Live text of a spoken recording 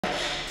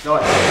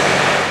Давай.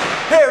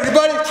 Hey,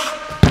 everybody!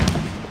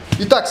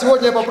 Итак,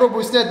 сегодня я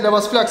попробую снять для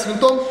вас фляг с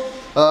винтом.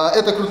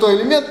 Это крутой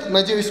элемент.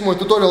 Надеюсь, мой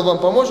туториал вам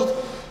поможет.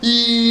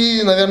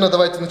 И, наверное,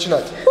 давайте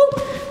начинать.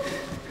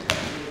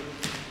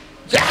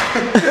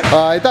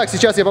 Итак,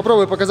 сейчас я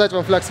попробую показать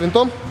вам фляг с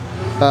винтом.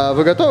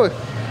 Вы готовы?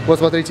 Вот,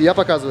 смотрите, я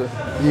показываю.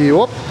 И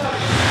оп.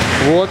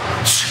 Вот.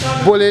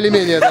 Более или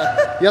менее,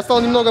 да. Я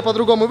стал немного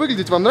по-другому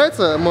выглядеть. Вам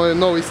нравится мой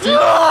новый стиль?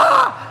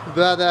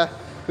 Да.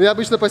 Я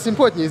обычно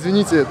посимпотнее,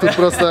 извините. Тут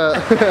просто...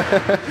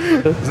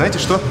 Знаете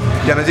что?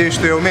 Я надеюсь,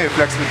 что я умею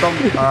фляг с винтом,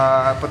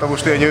 потому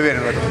что я не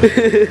уверен в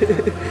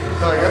этом.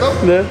 Давай, готов?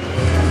 Да.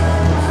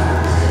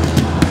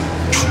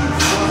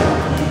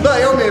 Да,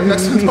 я умею фляг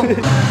с винтом.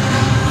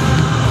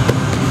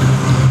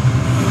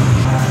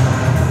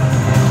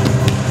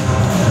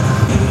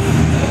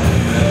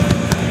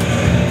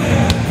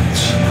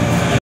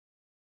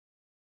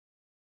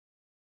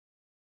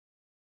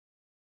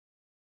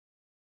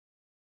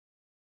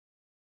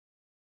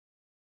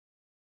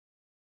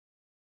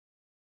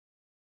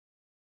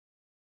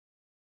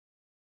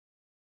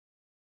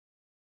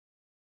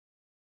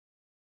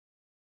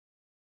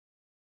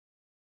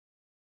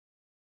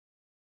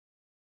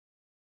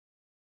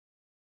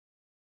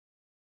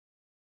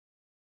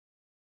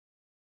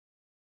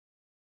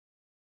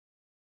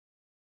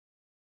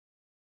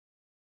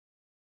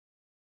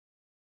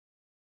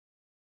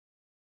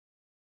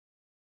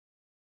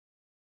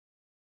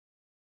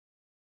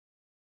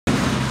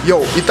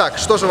 Йоу, итак,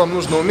 что же вам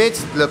нужно уметь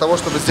для того,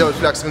 чтобы сделать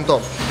фляг с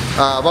винтом?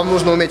 Вам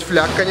нужно уметь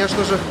фляг,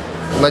 конечно же.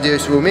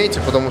 Надеюсь, вы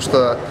умеете, потому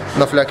что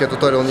на фляг я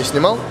туториал не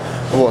снимал.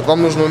 Вот.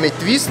 Вам нужно уметь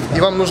твист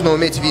и вам нужно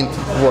уметь винт.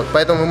 Вот.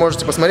 Поэтому вы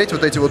можете посмотреть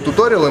вот эти вот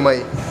туториалы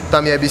мои.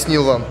 Там я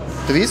объяснил вам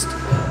твист,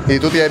 и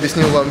тут я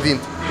объяснил вам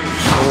винт.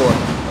 Вот.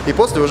 И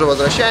после уже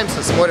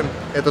возвращаемся, смотрим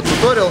этот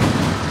туториал,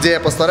 где я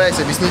постараюсь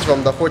объяснить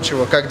вам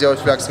доходчиво, как делать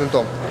фляг с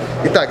винтом.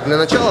 Итак, для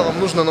начала вам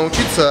нужно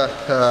научиться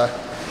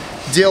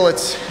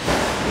делать...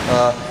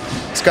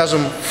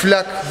 скажем,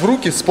 фляг в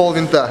руки с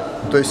полвинта.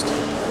 То есть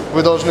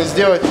вы должны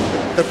сделать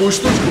такую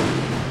штучку.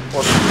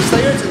 Вот. Вы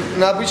встаете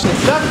на обычный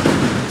фляг,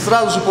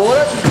 сразу же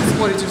поворачиваетесь,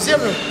 смотрите в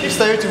землю и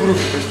встаете в руки.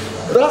 То есть,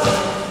 раз.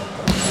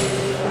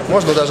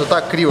 Можно даже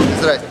так, криво,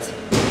 без разницы.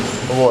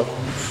 Вот.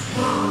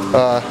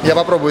 Я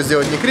попробую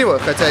сделать не криво,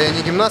 хотя я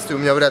не гимнаст, и у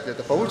меня вряд ли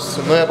это получится,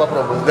 но я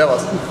попробую для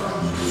вас.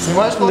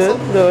 Снимаешь полосу?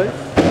 Да, давай.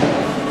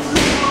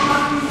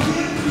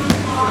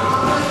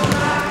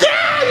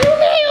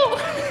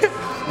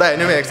 Да, я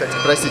не умею, кстати,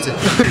 простите.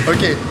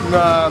 Окей.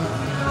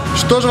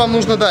 Что же вам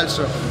нужно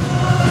дальше?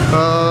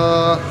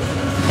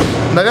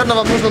 Наверное,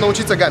 вам нужно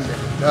научиться гамбе.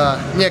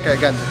 Некое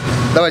гамбе.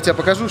 Давайте я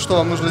покажу, что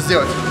вам нужно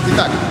сделать.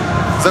 Итак,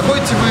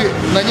 заходите вы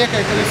на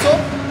некое колесо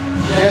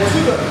и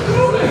отсюда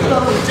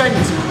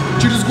тянете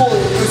через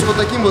голову, то есть вот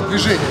таким вот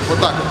движением. Вот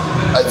так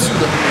вот.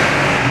 Отсюда.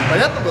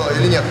 Понятно было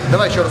или нет?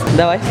 Давай еще раз.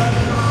 Давай.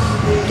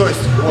 То есть,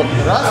 вот,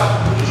 раз,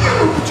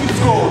 через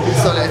голову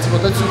представляете,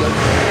 вот отсюда.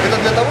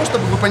 Это для того,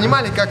 чтобы вы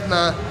понимали, как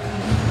на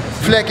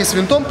фляге с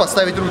винтом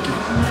поставить руки.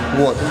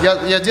 Вот.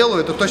 Я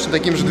делаю это точно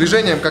таким же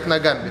движением, как на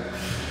гамбе.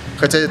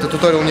 Хотя это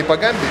туториал не по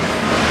гамбе,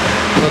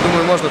 но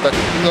думаю, можно так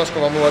немножко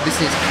вам его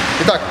объяснить.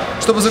 Итак,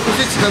 чтобы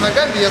закрутить себя на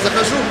гамбе, я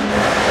захожу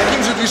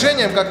таким же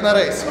движением, как на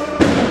рейс.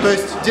 То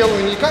есть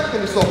делаю не как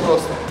колесо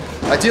просто,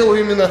 а делаю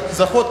именно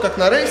заход, как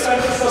на рейс.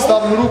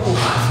 Ставлю руку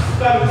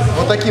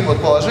вот таким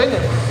вот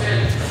положением.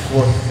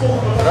 Вот.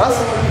 Раз.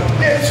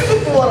 И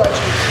отсюда поворачиваюсь.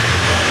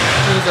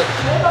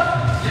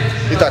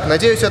 Итак,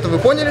 надеюсь, это вы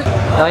поняли.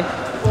 Давай.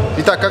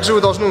 Итак, как же вы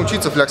должны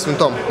учиться фляг с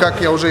винтом?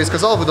 Как я уже и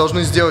сказал, вы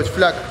должны сделать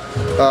фляг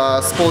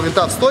с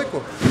полвинта в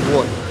стойку.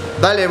 Вот.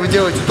 Далее вы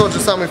делаете тот же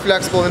самый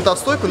фляг с полвинта в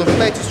стойку, но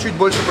пытаетесь чуть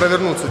больше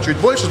провернуться. Чуть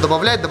больше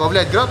добавлять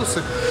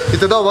градусы, и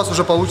тогда у вас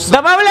уже получится...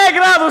 Добавляй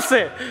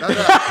градусы!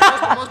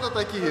 Да-да, можно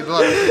такие,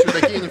 ладно,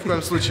 такие ни в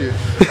коем случае,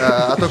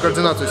 а то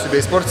координацию себе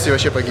испортите и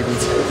вообще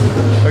погибнете.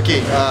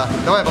 Окей,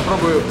 давай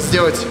попробую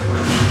сделать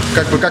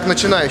как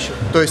начинающий.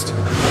 То есть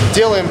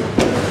делаем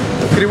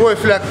кривой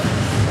фляг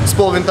с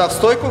полвинта в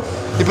стойку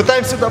и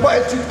пытаемся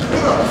добавить чуть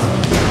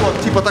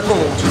вот, типа такого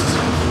учитесь.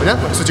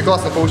 Понятно? Кстати,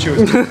 классно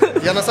получилось.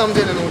 Я на самом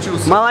деле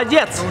научился.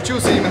 Молодец!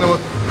 Научился именно вот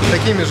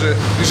такими же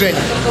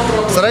движениями.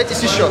 Старайтесь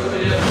еще.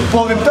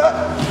 Полвинта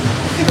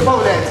и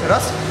добавляете.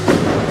 Раз.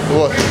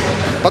 Вот.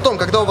 Потом,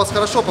 когда у вас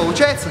хорошо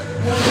получается,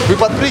 вы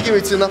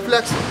подпрыгиваете на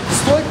фляг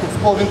стойку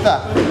в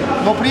полвинта,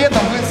 но при этом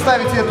вы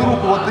ставите эту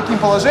руку вот таким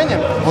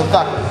положением, вот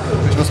так.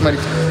 То есть, вот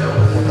смотрите.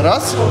 Вот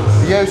раз.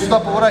 Я ее сюда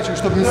поворачиваю,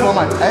 чтобы не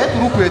сломать. А эту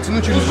руку я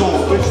тяну через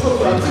голову. То есть,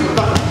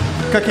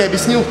 как я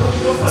объяснил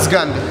с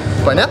гамби.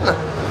 Понятно?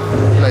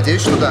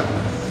 Надеюсь, что да.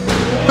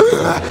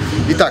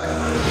 Итак,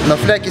 на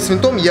фляге с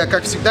винтом я,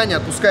 как всегда, не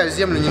отпускаю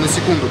землю ни на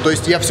секунду. То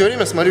есть я все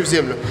время смотрю в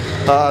землю.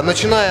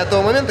 Начиная от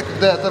того момента,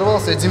 когда я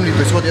оторвался от земли. То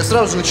есть вот я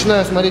сразу же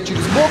начинаю смотреть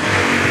через бок.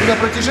 И на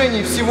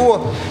протяжении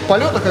всего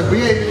полета, как бы,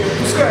 я ее не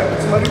отпускаю,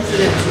 смотрю все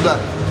время сюда.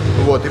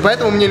 Вот. И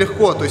поэтому мне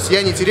легко. То есть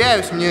я не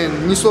теряюсь, мне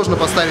несложно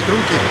поставить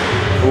руки.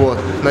 Вот.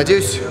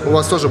 Надеюсь, у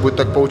вас тоже будет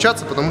так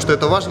получаться, потому что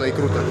это важно и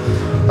круто.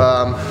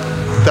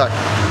 Так.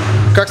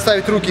 Как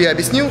ставить руки я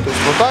объяснил, то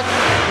есть вот так,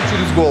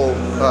 через голову.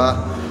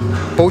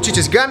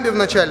 Поучитесь гамбе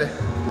вначале.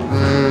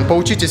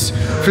 Поучитесь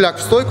фляг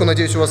в стойку.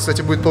 Надеюсь, у вас,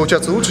 кстати, будет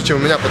получаться лучше, чем у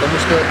меня, потому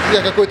что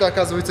я какой-то,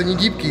 оказывается, не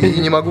гибкий и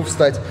не могу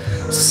встать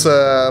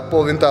с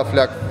полвинта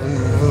фляг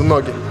в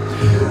ноги.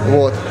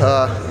 Вот.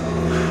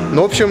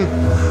 Ну, в общем,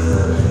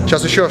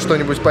 сейчас еще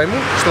что-нибудь пойму,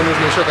 что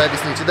нужно еще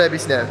дообъяснить, и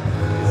дообъясняю.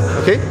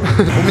 Окей?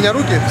 У меня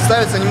руки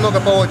ставятся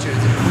немного по очереди.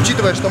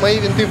 Учитывая, что мои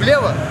винты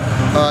влево,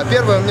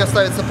 первая у меня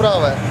ставится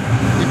правая,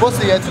 и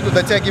после я отсюда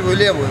дотягиваю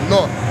левую.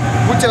 Но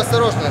будьте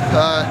осторожны,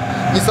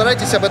 не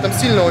старайтесь об этом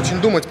сильно очень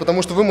думать,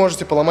 потому что вы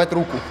можете поломать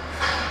руку.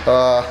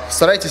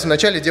 Старайтесь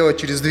вначале делать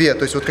через две,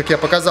 то есть вот как я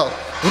показал.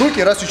 В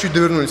руки раз чуть-чуть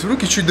довернулись, в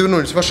руки чуть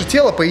довернулись. Ваше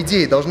тело, по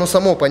идее, должно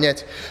само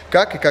понять,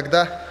 как и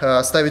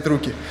когда ставить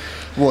руки.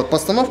 Вот,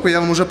 постановку я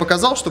вам уже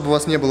показал, чтобы у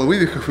вас не было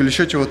вывихов или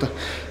еще чего-то.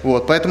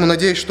 Вот, поэтому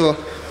надеюсь, что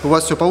у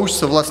вас все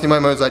получится. Влад, снимай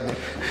мою заднюю.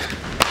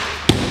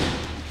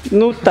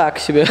 Ну, так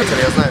себе.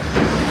 Я знаю.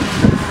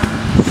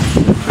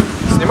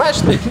 Снимаешь,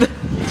 что ли?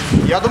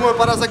 Я думаю,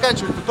 пора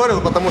заканчивать туториал,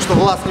 потому что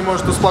Влад не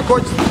может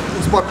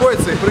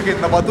успокоиться и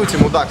прыгает на батуте,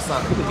 мудак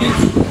сам.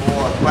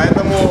 Вот,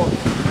 поэтому,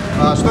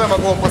 что я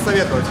могу вам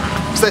посоветовать?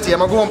 Кстати, я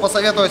могу вам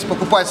посоветовать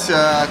покупать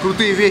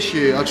крутые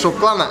вещи от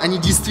шоп-клана. Они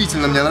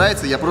действительно мне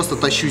нравятся, я просто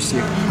тащусь с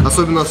них.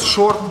 Особенно с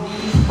шорт,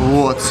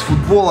 вот, с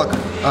футболок.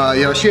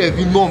 Я вообще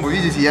вином, вы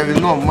видите, я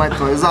вином, мать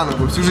твою, за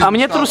ногу. Всю жизнь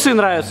мне трусы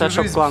нравятся от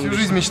шоп-клана. Всю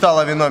жизнь мечтал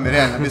о виноме,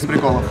 реально, без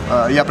приколов.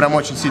 Я прям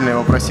очень сильно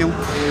его просил.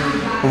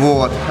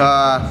 Вот.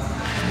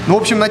 Ну,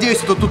 в общем,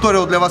 надеюсь, этот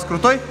туториал для вас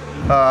крутой.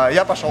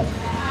 Я пошел.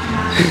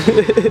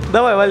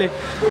 Давай, вали.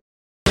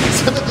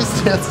 Это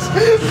пиздец.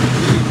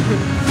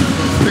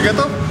 Ты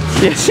готов?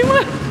 Я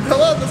снимаю. Да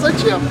ладно,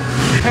 зачем?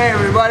 Hey,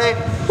 everybody.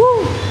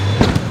 Woo.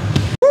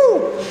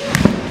 Woo.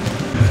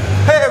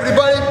 Hey,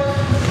 everybody.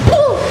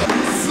 Woo.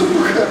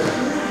 Сука.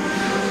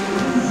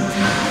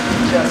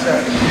 Сейчас.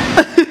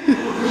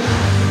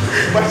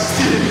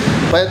 Почти.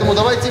 Поэтому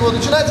давайте его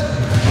начинать.